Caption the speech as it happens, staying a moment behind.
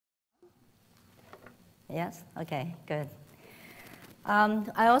Yes? Okay, good.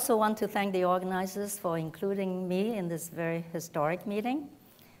 I also want to thank the organizers for including me in this very historic meeting.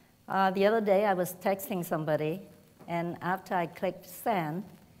 The other day, I was texting somebody, and after I clicked send,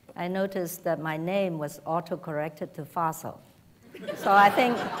 I noticed that my name was auto-corrected to Fossil. So I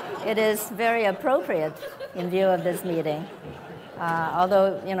think it is very appropriate in view of this meeting,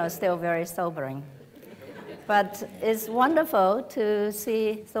 although, still very sobering. But it's wonderful to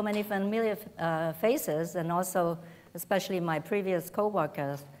see so many familiar faces, and also especially my previous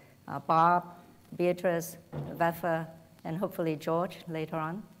co-workers, Bob, Beatrice, Vefa, and hopefully George later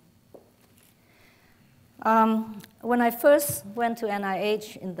on. When I first went to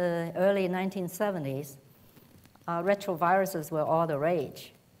NIH in the early 1970s, retroviruses were all the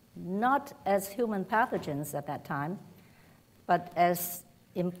rage, not as human pathogens at that time, but as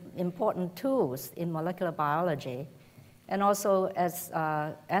important tools in molecular biology, and also as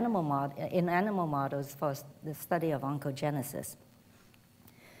animal models for the study of oncogenesis.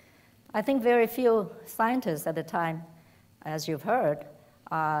 I think very few scientists at the time, as you've heard,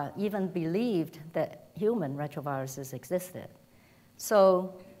 even believed that human retroviruses existed.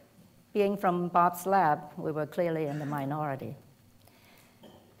 So being from Bob's lab, we were clearly in the minority.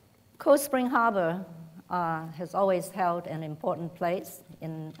 Cold Spring Harbor has always held an important place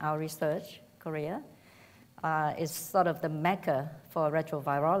in our research career. It's sort of the mecca for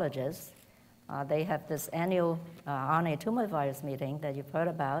retrovirologists. They have this annual RNA tumor virus meeting that you've heard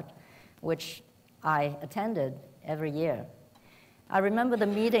about, which I attended every year. I remember the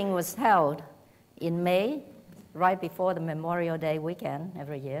meeting was held in May, right before the Memorial Day weekend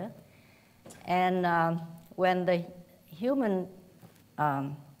every year. And when the human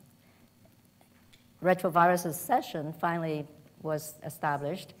retroviruses session finally was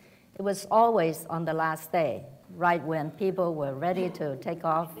established, it was always on the last day, right when people were ready to take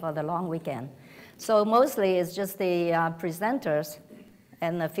off for the long weekend. So mostly it's just the presenters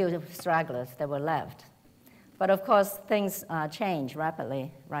and a few stragglers that were left. But of course, things change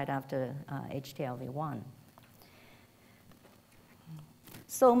rapidly right after HTLV-1.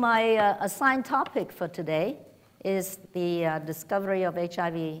 So my assigned topic for today is the discovery of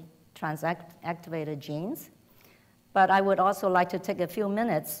HIV transactivator genes. But I would also like to take a few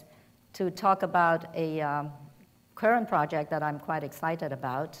minutes to talk about a current project that I'm quite excited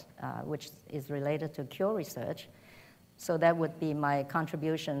about, which is related to cure research. So that would be my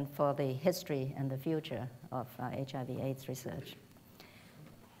contribution for the history and the future of HIV/AIDS research.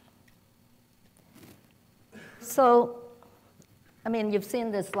 So, I mean, you've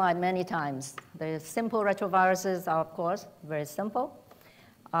seen this slide many times. The simple retroviruses are, of course, very simple.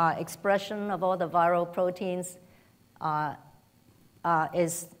 Expression of all the viral proteins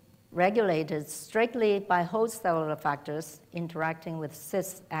is regulated strictly by host cellular factors interacting with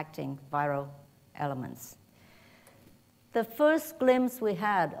cis-acting viral elements. The first glimpse we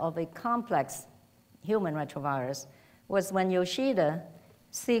had of a complex human retrovirus was when Yoshida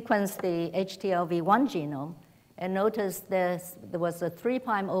sequenced the HTLV-1 genome and noticed there was a 3'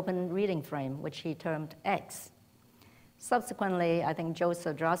 open reading frame, which he termed X. Subsequently, I think Joe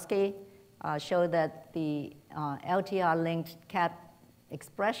Sadrowski showed that the LTR-linked CAT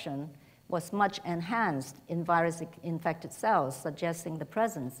expression was much enhanced in virus-infected cells, suggesting the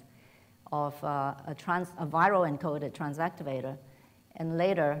presence of a viral-encoded transactivator. And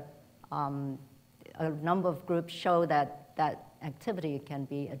later, a number of groups show that that activity can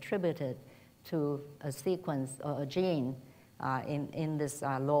be attributed to a sequence or a gene in this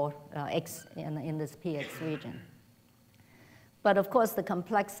X, in this PX region. But of course, the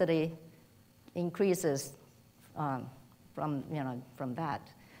complexity increases from that.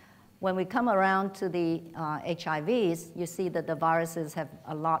 When we come around to the HIVs, you see that the viruses have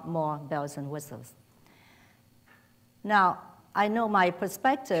a lot more bells and whistles. Now, I know my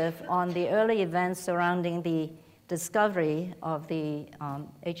perspective on the early events surrounding the discovery of the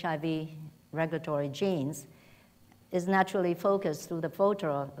HIV regulatory genes is naturally focused through the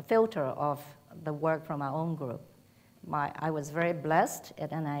filter of the work from our own group. I was very blessed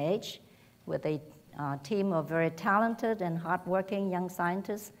at NIH with a team of very talented and hardworking young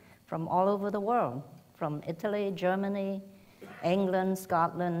scientists from all over the world, from Italy, Germany, England,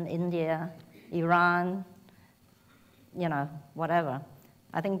 Scotland, India, Iran, whatever.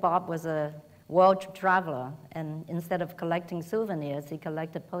 I think Bob was a world traveler, and instead of collecting souvenirs, he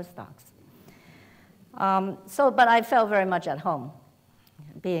collected postdocs. But I felt very much at home,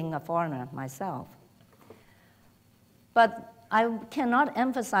 being a foreigner myself. But I cannot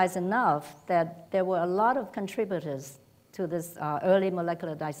emphasize enough that there were a lot of contributors to this early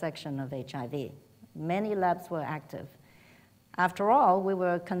molecular dissection of HIV. Many labs were active. After all, we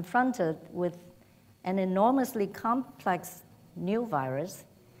were confronted with an enormously complex new virus,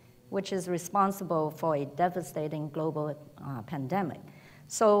 which is responsible for a devastating global pandemic.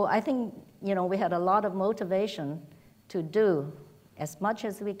 So I think we had a lot of motivation to do as much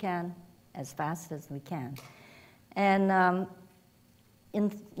as we can, as fast as we can. And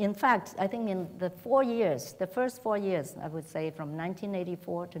in fact, I think in the first 4 years, I would say from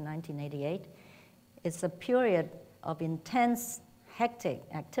 1984 to 1988, it's a period of intense, hectic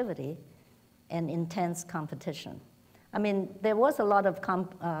activity and intense competition. I mean, there was a lot of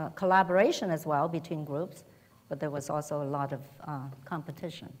collaboration as well between groups, but there was also a lot of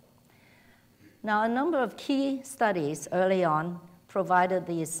competition. Now, a number of key studies early on provided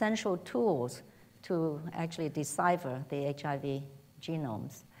the essential tools to actually decipher the HIV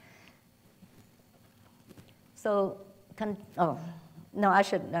genomes. So, I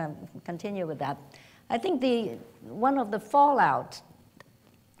should continue with that. I think one of the fallout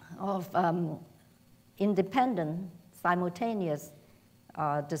of independent, simultaneous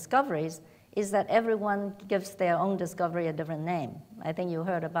discoveries is that everyone gives their own discovery a different name. I think you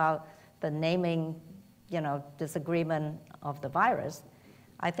heard about the naming, disagreement of the virus.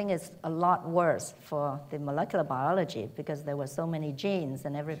 I think it's a lot worse for the molecular biology because there were so many genes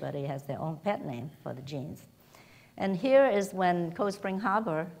and everybody has their own pet name for the genes. And here is when Cold Spring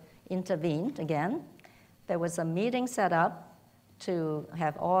Harbor intervened again. There was a meeting set up to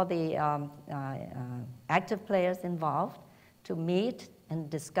have all the active players involved to meet and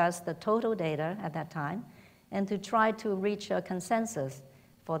discuss the total data at that time and to try to reach a consensus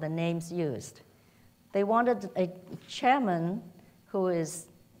for the names used. They wanted a chairman who is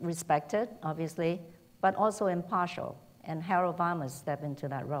respected, obviously, but also impartial, and Harold Varmus stepped into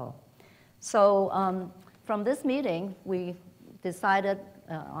that role. So from this meeting, we decided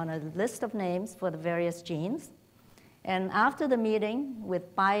on a list of names for the various genes. And after the meeting,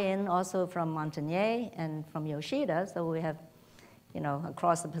 with buy-in also from Montagnier and from Yoshida, so we have,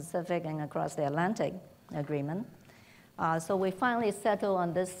 across the Pacific and across the Atlantic agreement. So we finally settled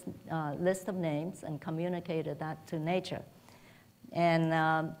on this list of names and communicated that to Nature.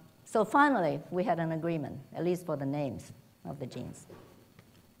 And so finally, we had an agreement, at least for the names of the genes.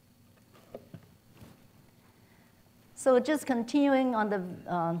 So just continuing on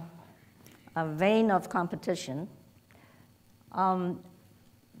the vein of competition,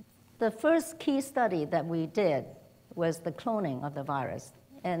 the first key study that we did was the cloning of the virus.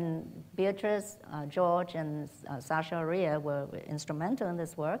 And Beatrice, George, and Sasha Aria were instrumental in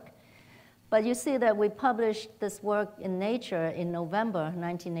this work. But you see that we published this work in Nature in November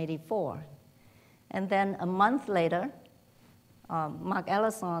 1984. And then a month later, Mark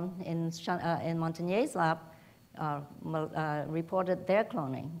Ellison in Montagnier's lab reported their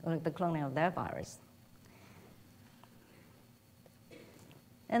cloning, or the cloning of their virus.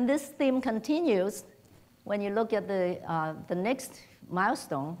 And this theme continues when you look at the next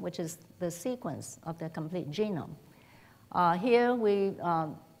milestone, which is the sequence of the complete genome. Here we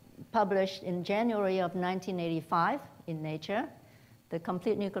published in January of 1985 in Nature the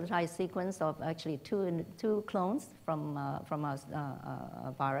complete nucleotide sequence of actually two clones from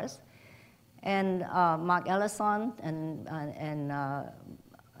a virus. And Mark Ellison and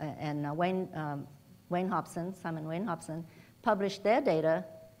Simon Wayne Hobson published their data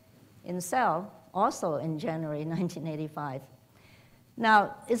in Cell also in January 1985.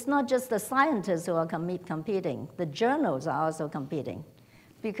 Now, it's not just the scientists who are competing. The journals are also competing.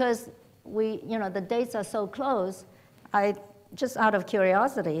 Because the dates are so close, just out of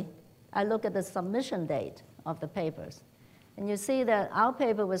curiosity, I look at the submission date of the papers. And you see that our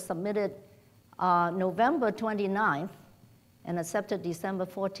paper was submitted November 29th and accepted December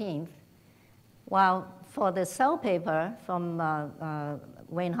 14th, while for the Cell paper from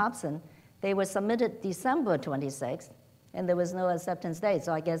Wayne Hobson, they were submitted December 26th, and there was no acceptance date,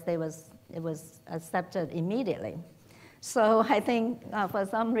 so I guess it was accepted immediately. So I think for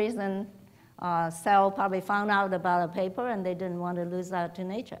some reason, Cell probably found out about a paper and they didn't want to lose out to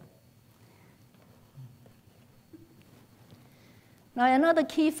Nature. Now, another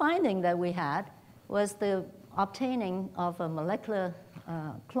key finding that we had was the obtaining of a molecular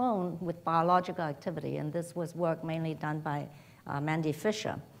clone with biological activity, and this was work mainly done by Mandy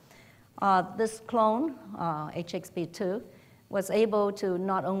Fisher. This clone, HXP2, was able to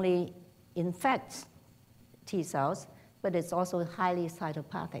not only infect T cells, but it's also highly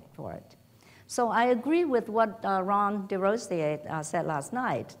cytopathic for it. So I agree with what Ron DeRosier said last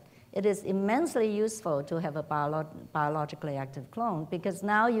night. It is immensely useful to have a biologically active clone because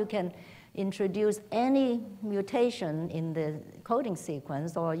now you can introduce any mutation in the coding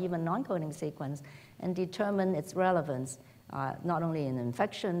sequence or even non-coding sequence and determine its relevance not only in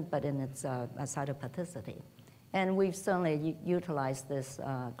infection, but in its cytopathicity. And we've certainly utilized this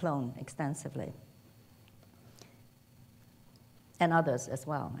clone extensively. And others as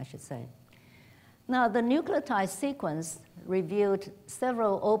well, I should say. Now, the nucleotide sequence revealed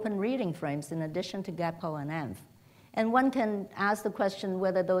several open reading frames in addition to GAPO and ENF. And one can ask the question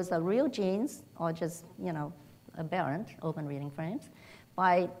whether those are real genes or just, aberrant open reading frames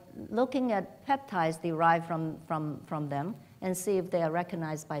by looking at peptides derived from them and see if they are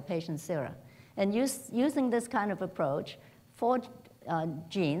recognized by patient sera. And using this kind of approach, 4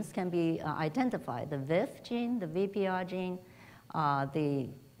 genes can be identified: the VIF gene, the VPR gene, the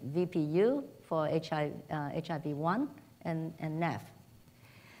VPU for HIV1, and NEF.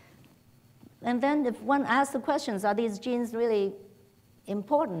 And then if one asks the questions, are these genes really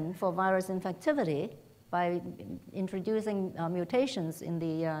important for virus infectivity by introducing mutations in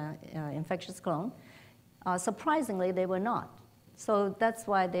the infectious clone? Surprisingly, they were not. So that's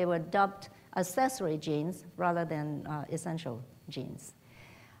why they were dubbed accessory genes rather than essential genes.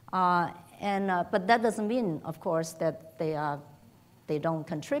 But that doesn't mean, of course, that they don't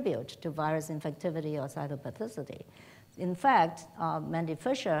contribute to virus infectivity or cytopathicity. In fact, Mandy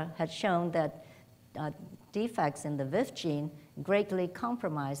Fisher had shown that defects in the VIF gene greatly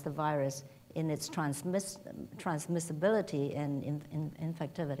compromise the virus in its transmissibility and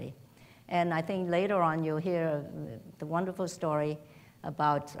infectivity. And I think later on you'll hear the wonderful story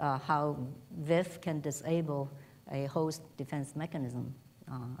about how VIF can disable a host defense mechanism.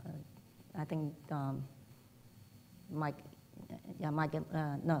 I think Mike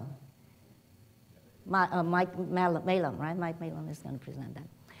Malum, right? Mike Malum is going to present that.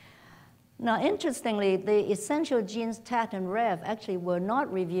 Now, interestingly, the essential genes TAT and REV actually were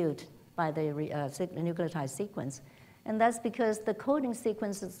not reviewed by the nucleotide sequence. And that's because the coding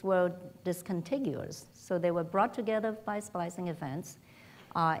sequences were discontiguous. So they were brought together by splicing events,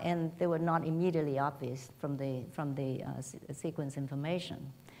 and they were not immediately obvious from the sequence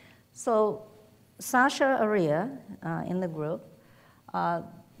information. So Sasha Aria in the group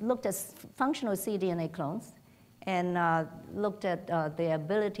looked at functional cDNA clones and looked at the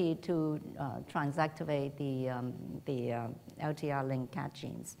ability to transactivate the LTR-linked CAT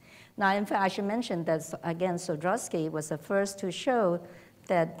genes. Now, in fact, I should mention that, again, Sodrowski was the first to show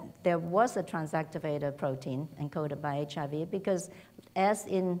that there was a transactivator protein encoded by HIV because, as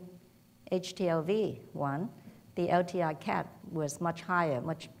in HTLV1, the LTR-CAT was much higher,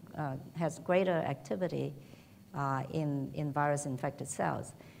 has greater activity in virus-infected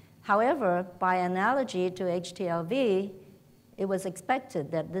cells. However, by analogy to HTLV, it was expected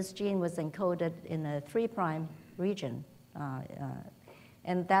that this gene was encoded in a 3' region,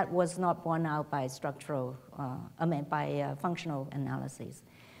 and that was not borne out by functional analyses.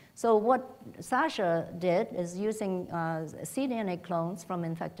 So what Sasha did is using cDNA clones from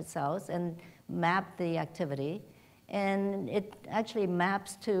infected cells and mapped the activity, and it actually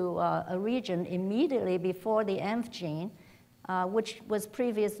maps to a region immediately before the ENF gene, which was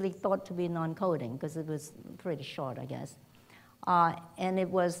previously thought to be non-coding because it was pretty short, I guess. And it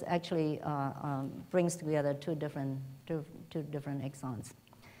was actually brings together two different exons.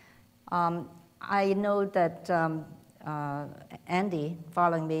 I know that Andy,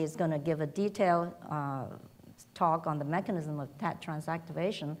 following me, is going to give a detailed talk on the mechanism of TAT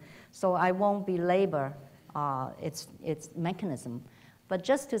transactivation, so I won't belabor its mechanism. But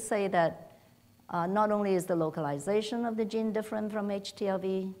just to say that not only is the localization of the gene different from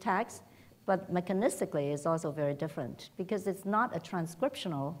HTLV tags, but mechanistically it's also very different because it's not a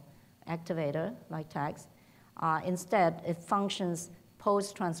transcriptional activator like tags. Instead, it functions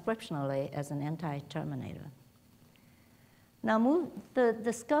post-transcriptionally as an anti-terminator. Now, the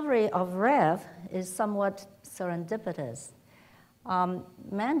discovery of REV is somewhat serendipitous.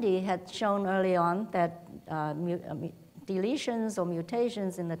 Mandy had shown early on that deletions or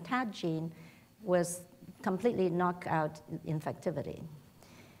mutations in the TAT gene was completely knock out infectivity.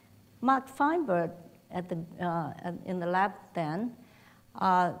 Mark Feinberg in the lab then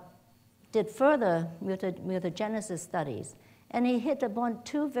did further mutagenesis studies, and he hit upon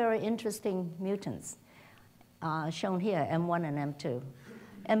 2 very interesting mutants shown here, M1 and M2.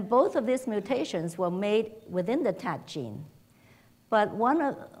 And both of these mutations were made within the TAT gene. But one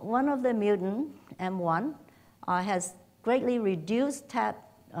of the mutant, M1, has greatly reduced TAT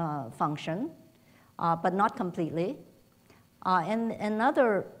function, but not completely. And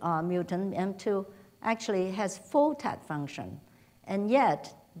another mutant, M2, actually has full TAT function, and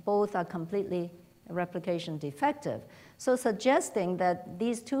yet both are completely replication defective. So suggesting that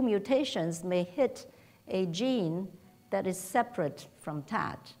these 2 mutations may hit a gene that is separate from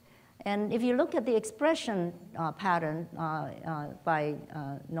TAT. And if you look at the expression pattern by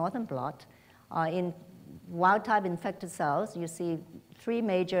northern blot, in wild-type infected cells, you see 3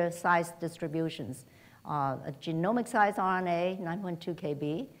 major size distributions. A genomic size RNA, 9.2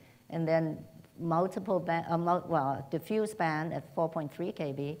 kb, and then multiple diffuse band at 4.3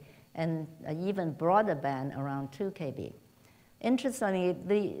 kb, and an even broader band around 2 kb. Interestingly,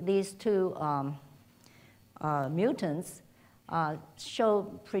 these 2 mutants show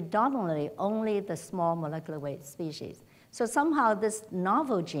predominantly only the small molecular weight species. So somehow this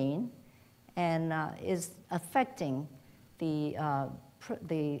novel gene is affecting the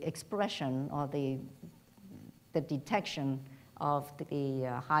expression or the detection of the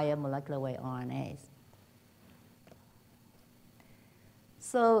higher molecular weight RNAs.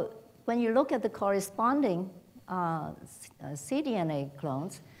 So when you look at the corresponding cDNA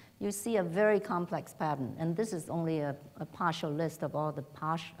clones, you see a very complex pattern. And this is only a partial list of all the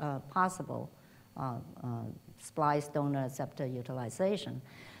possible splice donor receptor utilization.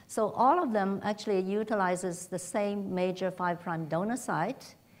 So all of them actually utilizes the same major 5' donor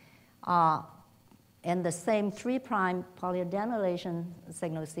site and the same 3' polyadenylation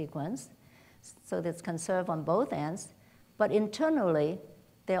signal sequence. So that's conserved on both ends. But internally,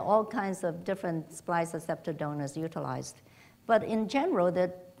 there are all kinds of different splice receptor donors utilized. But in general,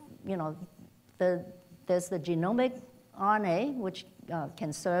 there's the genomic RNA, which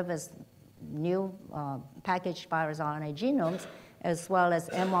can serve as new packaged virus RNA genomes, as well as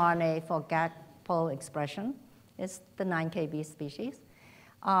mRNA for GAC-PO expression. It's the 9 kb species.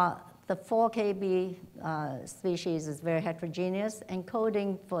 The 4 kb species is very heterogeneous,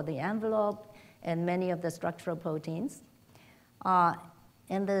 encoding for the envelope and many of the structural proteins.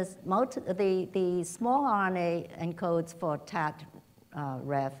 And the small RNA encodes for TAT,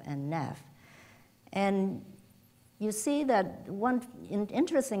 REF, and NEF. And you see that one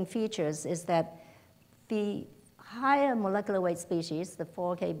interesting features is that the higher molecular weight species, the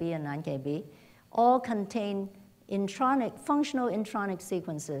 4 kb and 9 kb, all contain functional intronic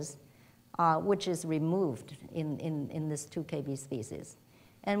sequences, which is removed in this 2 kb species.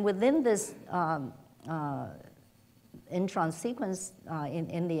 And within this intron sequence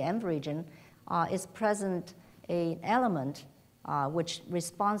in the M region is present an element which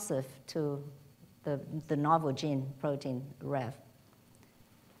responsive to the novel gene protein REF.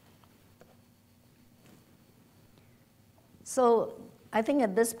 So I think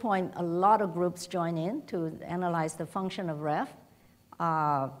at this point, a lot of groups join in to analyze the function of REF.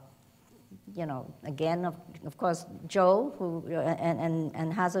 Again, of course, Joe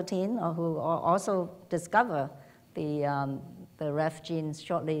and Hazeltine, who also discover the REF genes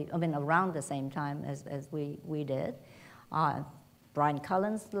around the same time as we did. Brian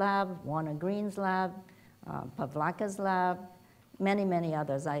Cullen's lab, Warner Green's lab, Pavlaka's lab, many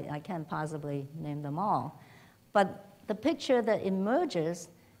others. I can't possibly name them all. But the picture that emerges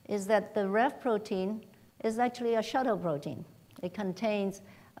is that the REF protein is actually a shuttle protein. It contains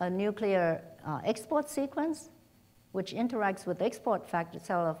a nuclear export sequence, which interacts with export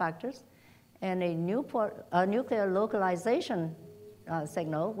cellular factors, and a nuclear localization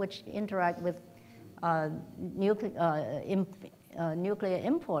signal, which interact with nuclear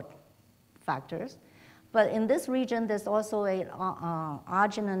import factors. But in this region, there's also a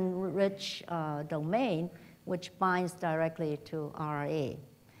arginine-rich domain, which binds directly to RA.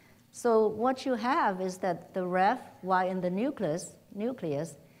 So what you have is that the REF, while in the nucleus,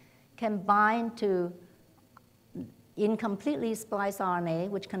 can bind to incompletely spliced RNA,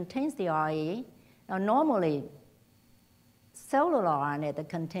 which contains the RE. Now, normally, cellular RNA that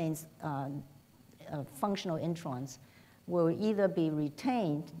contains functional introns will either be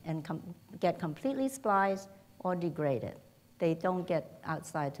retained and get completely spliced or degraded. They don't get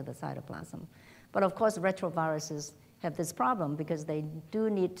outside to the cytoplasm. But of course, retroviruses have this problem because they do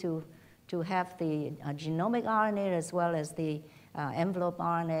need to have the genomic RNA as well as the envelope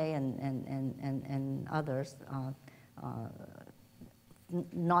RNA and others,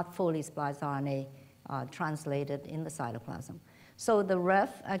 not fully spliced RNA translated in the cytoplasm. So the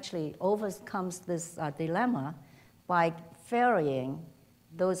REF actually overcomes this dilemma by ferrying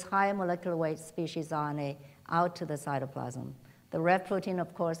those high molecular weight species RNA out to the cytoplasm. The REF protein,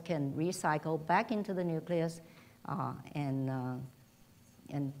 of course, can recycle back into the nucleus and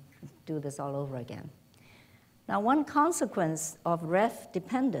do this all over again. Now, one consequence of REF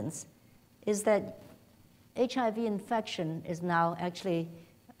dependence is that HIV infection is now actually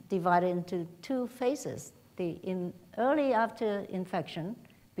divided into 2 phases. Early after infection,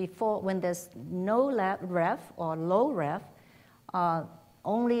 when there's no REF or low REF,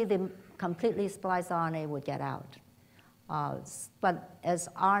 only the completely spliced RNA would get out. But as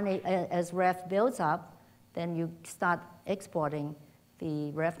RNA, as REF builds up, then you start exporting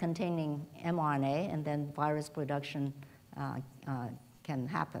the REF-containing mRNA, and then virus production can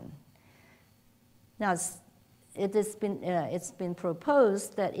happen. Now, it's been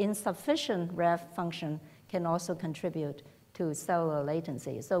proposed that insufficient REF function can also contribute to cellular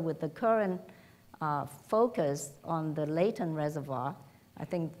latency. So with the current focus on the latent reservoir, I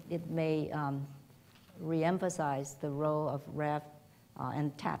think it may reemphasize the role of REF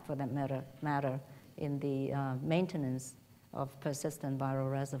and TAT, for that matter in the maintenance of persistent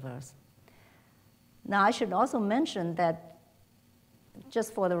viral reservoirs. Now, I should also mention that,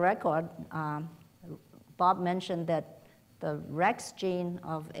 just for the record, Bob mentioned that the REX gene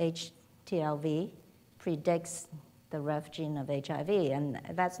of HTLV predicts the REF gene of HIV, and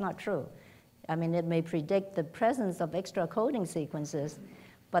that's not true. I mean, it may predict the presence of extra coding sequences,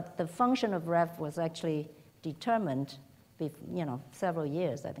 but the function of REF was actually determined, several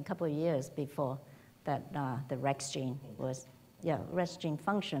years, I think a couple of years before that the REX gene was, REX gene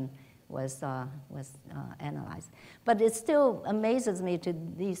function was analyzed. But it still amazes me to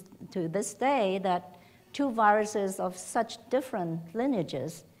this day that two viruses of such different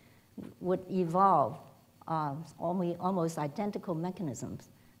lineages would evolve almost identical mechanisms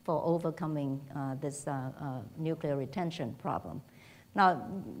for overcoming this nuclear retention problem. Now,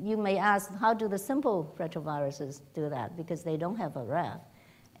 you may ask, how do the simple retroviruses do that? Because they don't have a REF,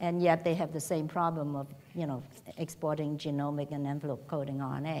 and yet they have the same problem of exporting genomic and envelope coding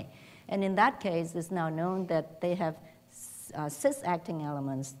RNA. And in that case, it's now known that they have cis-acting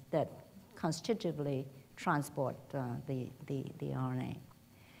elements that constitutively transport the RNA.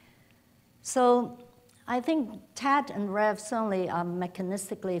 So I think TAT and REF certainly are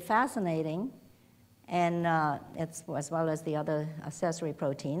mechanistically fascinating, and as well as the other accessory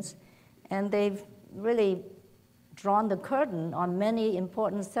proteins. And they've really drawn the curtain on many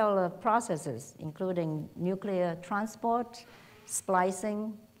important cellular processes, including nuclear transport,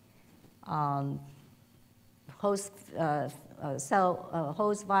 splicing, host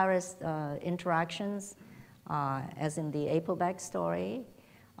virus interactions, as in the APOBEC story,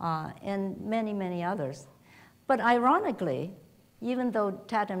 and many, many others. But ironically, even though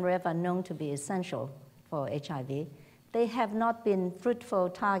TAT and REF are known to be essential for HIV, they have not been fruitful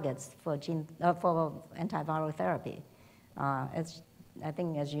targets for antiviral therapy.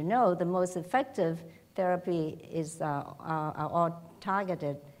 As you know, the most effective therapy are all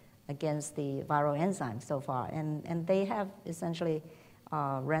targeted against the viral enzymes so far, and they have essentially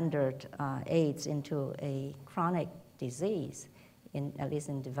rendered AIDS into a chronic disease, at least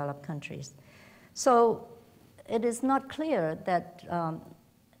in developed countries. So it is not clear that,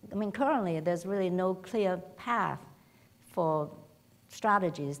 currently there's really no clear path for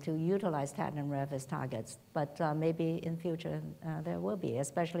strategies to utilize TAT and REF as targets, but maybe in future there will be,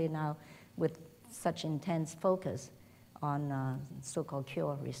 especially now with such intense focus on so-called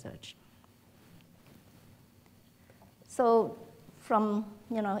cure research. So from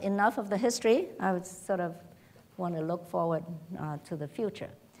enough of the history, I would sort of want to look forward to the future.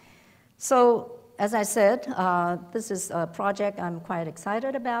 So as I said, this is a project I'm quite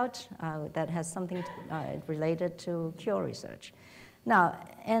excited about that has something related to cure research. Now,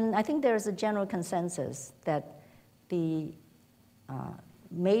 and I think there is a general consensus that the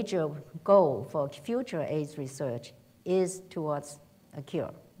major goal for future AIDS research is towards a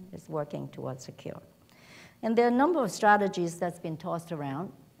cure, is working towards a cure. And there are a number of strategies that's been tossed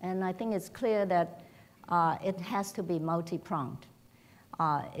around, and I think it's clear that it has to be multi-pronged.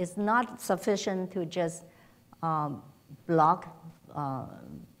 It's not sufficient to just block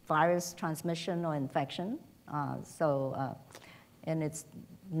virus transmission or infection, and it's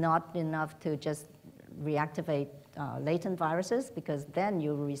not enough to just reactivate latent viruses, because then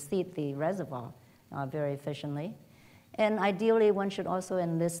you reseed the reservoir very efficiently. And ideally, one should also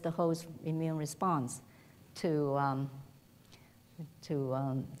enlist the host immune response to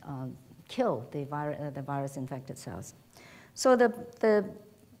kill the virus-infected cells. So the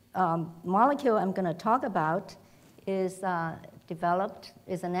molecule I'm going to talk about is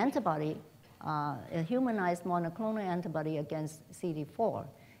is an antibody, a humanized monoclonal antibody against CD4.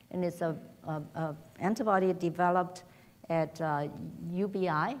 And it's an antibody developed at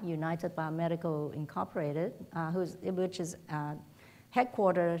UBI, United Biomedical Incorporated, which is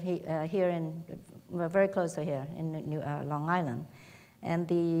headquartered here very close to here in Long Island. And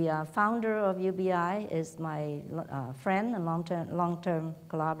the founder of UBI is my friend and long-term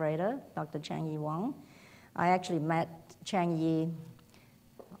collaborator, Dr. Chang-Yi Wang. I actually met Chang-Yi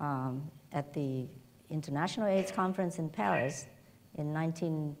at the International AIDS Conference in Paris in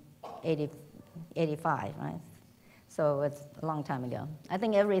 1985, right? So it's a long time ago. I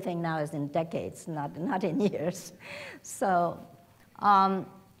think everything now is in decades, not in years. So,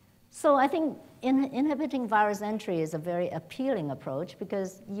 so I think inhibiting virus entry is a very appealing approach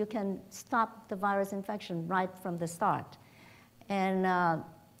because you can stop the virus infection right from the start. And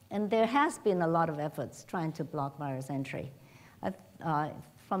there has been a lot of efforts trying to block virus entry.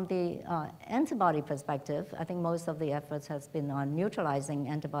 From the antibody perspective, I think most of the efforts has been on neutralizing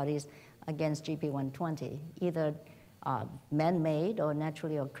antibodies against GP120, either man-made or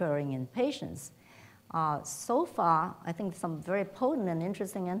naturally occurring in patients. So far, I think some very potent and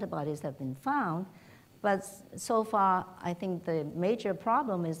interesting antibodies have been found, but so far, I think the major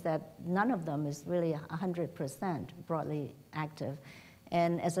problem is that none of them is really 100% broadly active.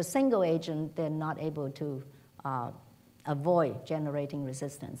 And as a single agent, they're not able to avoid generating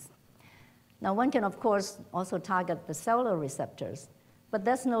resistance. Now, one can, of course, also target the cellular receptors, but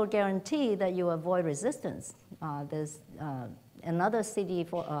that's no guarantee that you avoid resistance. There's another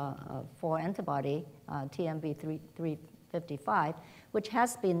CD4 antibody, TMB355, which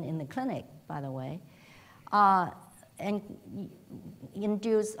has been in the clinic, by the way, and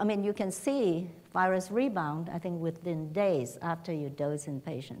you can see virus rebound, I think, within days after you dose in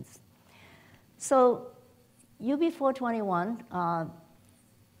patients. So UB421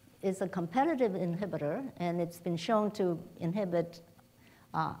 is a competitive inhibitor, and it's been shown to inhibit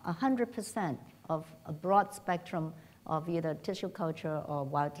 100% of a broad spectrum of either tissue culture or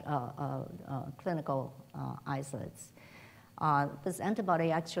clinical isolates. This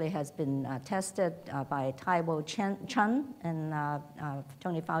antibody actually has been tested by Taiwo Chen in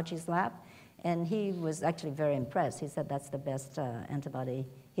Tony Fauci's lab, and he was actually very impressed. He said that's the best antibody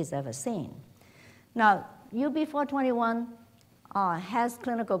he's ever seen. Now, UB421 has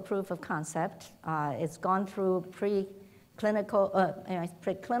clinical proof of concept. It's gone through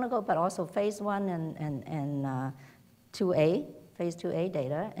preclinical, but also phase 1 and 2A, phase 2A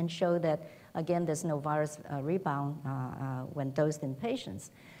data, and show that, again, there's no virus rebound when dosed in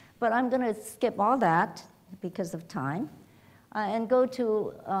patients. But I'm going to skip all that because of time and go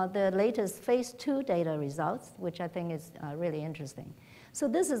to the latest phase 2 data results, which I think is really interesting. So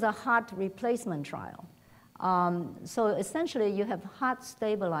this is a heart replacement trial. So essentially, you have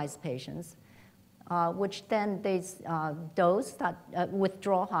heart-stabilized patients, which then they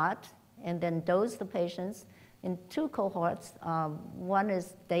withdraw heart, and then dose the patients in 2 cohorts. One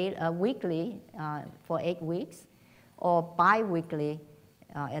is weekly for 8 weeks, or bi-weekly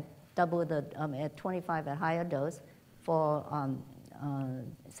at double at 25 at higher dose for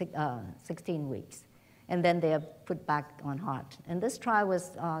 16 weeks. And then they are put back on heart. And this trial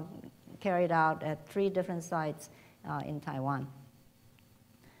was carried out at 3 different sites in Taiwan.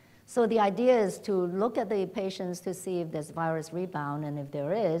 So the idea is to look at the patients to see if there's virus rebound, and if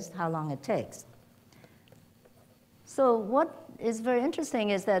there is, how long it takes. So what is very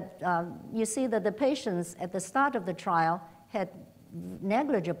interesting is that you see that the patients at the start of the trial had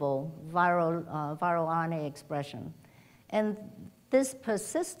negligible viral RNA expression. And this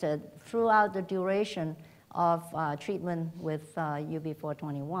persisted throughout the duration of treatment with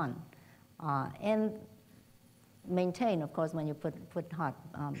UB421. And maintain, of course, when you put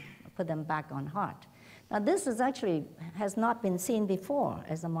them back on heart. Now, this is actually has not been seen before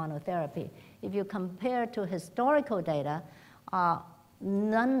as a monotherapy. If you compare to historical data,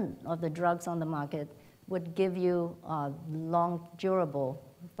 none of the drugs on the market would give you long, durable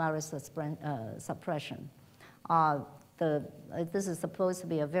virus suppression. This is supposed to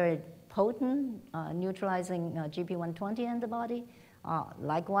be a very potent neutralizing GP120 antibody.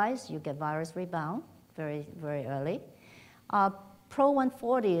 Likewise, you get virus rebound very, very early.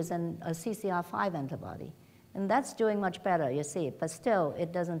 Pro-140 is a CCR5 antibody, and that's doing much better, you see, but still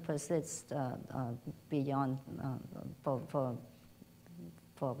it doesn't persist beyond for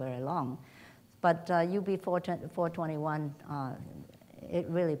very long. But UB421, it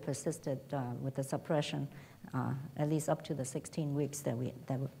really persisted with the suppression at least up to the 16 weeks that we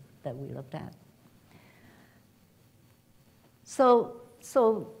looked at. So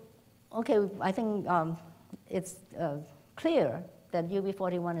okay, I think it's clear that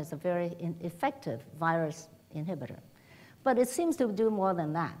UB41 is a very effective virus inhibitor. But it seems to do more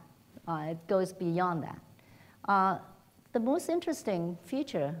than that. It goes beyond that. The most interesting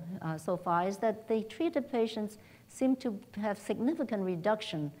feature so far is that the treated patients seem to have significant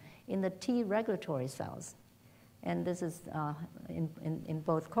reduction in the T regulatory cells. And this is in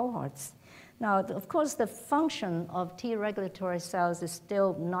both cohorts. Now, of course, the function of T regulatory cells is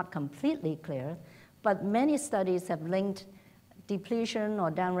still not completely clear, but many studies have linked depletion or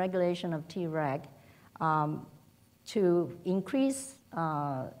downregulation of Treg to increase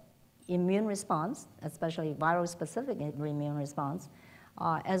immune response, especially viral-specific immune response,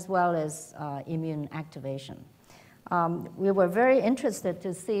 as well as immune activation. We were very interested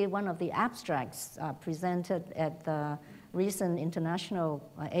to see one of the abstracts presented at the recent International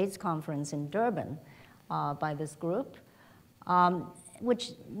AIDS Conference in Durban by this group,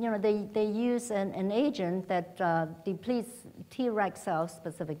 which they use an agent that depletes Treg cells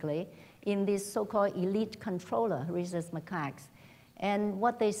specifically in these so-called elite controller rhesus macaques. And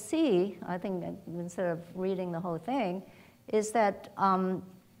what they see, I think instead of reading the whole thing, is that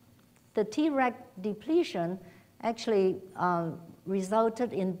the Treg depletion actually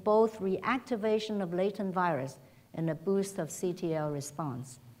resulted in both reactivation of latent virus and a boost of CTL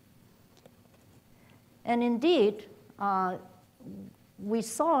response. And indeed, we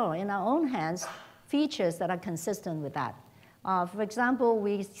saw in our own hands features that are consistent with that. For example,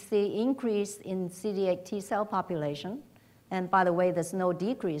 we see increase in CD8 T cell population. And by the way, there's no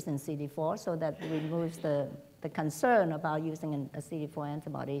decrease in CD4, so that removes the concern about using a CD4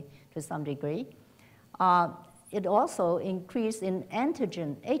 antibody to some degree. It also increased in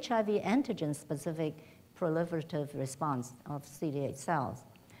antigen, HIV antigen-specific proliferative response of CD8 cells.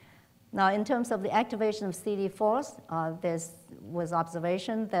 Now, in terms of the activation of CD4s, there was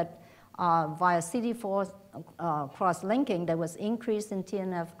observation that via CD4 cross-linking, there was increase in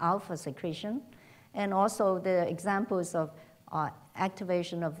TNF-alpha secretion, and also the examples of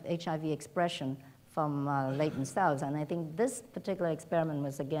activation of HIV expression from latent cells. And I think this particular experiment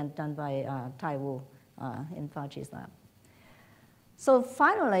was again done by Tai Wu in Fauci's lab. So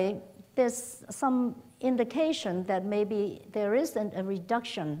finally, there's some indication that maybe there isn't a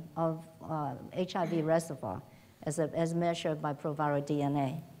reduction of HIV reservoir as measured by proviral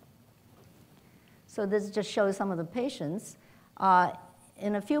DNA. So this just shows some of the patients.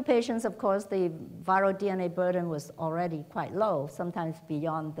 In a few patients, of course, the viral DNA burden was already quite low, sometimes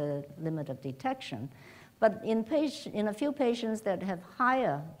beyond the limit of detection. But in a few patients that have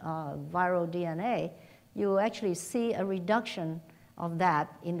higher viral DNA, you actually see a reduction of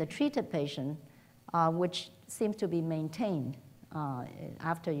that in the treated patient, which seems to be maintained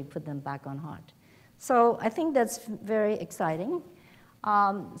after you put them back on HAART. So I think that's very exciting.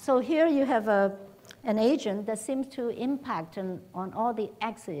 So here you have an agent that seems to impact on all the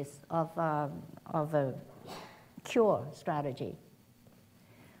axes of a cure strategy.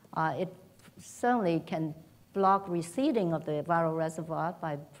 It certainly can block reseeding of the viral reservoir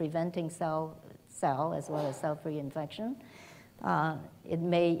by preventing cell as well as cell-free infection. It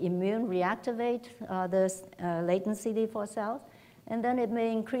may immune reactivate the latent CD4 cells, and then it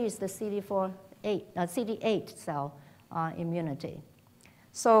may increase the CD8 cell immunity.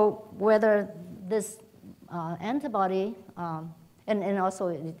 So whether this antibody, and also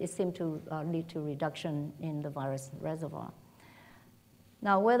it seemed to lead to reduction in the virus reservoir.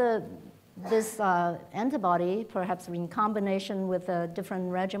 Now whether this antibody, perhaps in combination with a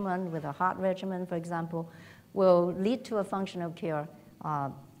different regimen, with a HAART regimen, for example, will lead to a functional cure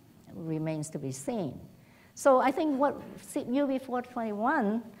remains to be seen. So I think what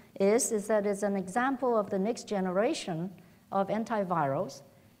UB421 is that it's an example of the next generation of antivirals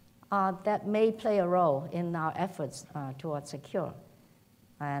that may play a role in our efforts towards a cure.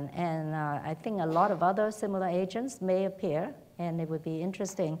 And I think a lot of other similar agents may appear, and it would be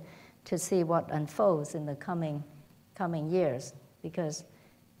interesting to see what unfolds in the coming years, because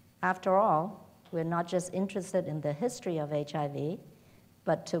after all, we're not just interested in the history of HIV,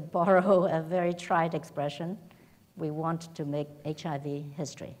 but to borrow a very trite expression, we want to make HIV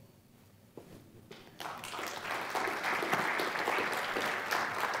history.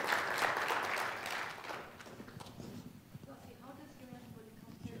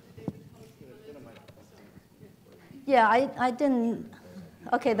 Yeah, I didn't.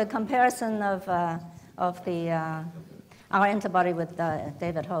 Okay, the comparison of our antibody with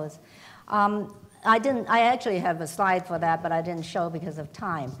David Ho's. I actually have a slide for that, but I didn't show because of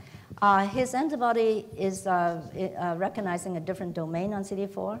time. His antibody is recognizing a different domain on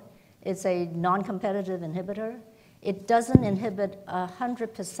CD4. It's a non-competitive inhibitor. It doesn't inhibit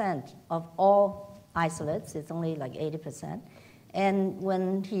 100% of all isolates. It's only like 80%. And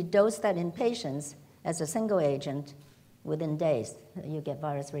when he dosed that in patients as a single agent, within days, you get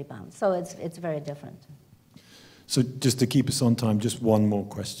virus rebound. So it's very different. So just to keep us on time, just one more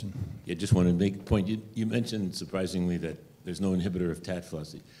question. Yeah, just want to make a point. You mentioned, surprisingly, that there's no inhibitor of TAT,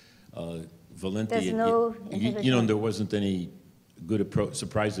 Flossie. Valenti, there's no inhibitor. There wasn't any good approach,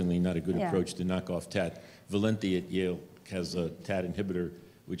 surprisingly not a good approach to knock off TAT. Valenti at Yale has a TAT inhibitor,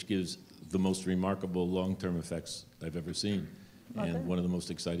 which gives the most remarkable long-term effects I've ever seen. and one of the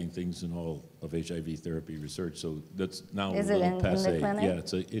most exciting things in all of HIV therapy research. So that's now Is a it little in the passé. clinic? Yeah,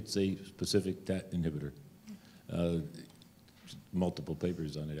 it's a specific TAT inhibitor. Multiple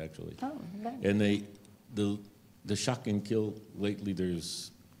papers on it, actually. Oh, okay. And the shock and kill lately,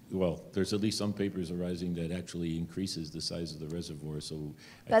 there's at least some papers arising that actually increases the size of the reservoir. So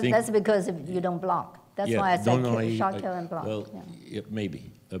I think That's because if you don't block. That's yeah, why I said no, shock, kill, and block. Well, yeah.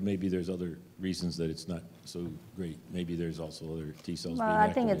 maybe. Maybe there's other reasons that it's not so great. Maybe there's also other T cells Well, being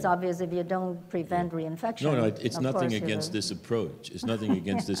I think it's activated. obvious if you don't prevent reinfection. No, it's of nothing course against this approach. It's nothing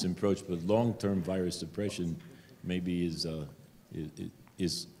against this approach, but long-term virus suppression maybe is a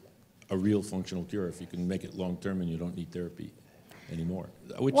real functional cure if you can make it long-term and you don't need therapy anymore,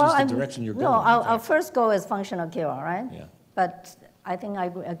 which is the direction you're going. No, our first goal is functional cure, right? Yeah. But I think I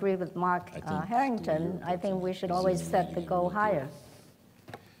agree with Mark I think Harrington. I think we should always set the goal higher.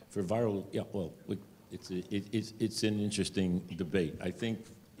 For viral, yeah, well, it's an interesting debate. I think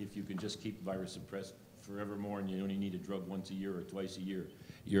if you can just keep virus suppressed forevermore and you only need a drug once a year or twice a year,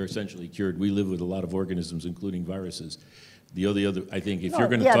 you're essentially cured. We live with a lot of organisms, including viruses. The other, I think if you're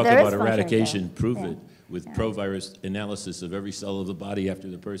going to talk about eradication, prove it with pro-virus analysis of every cell of the body after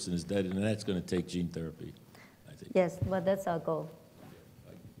the person is dead, and that's going to take gene therapy, I think. Yes, well, that's our goal.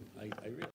 I really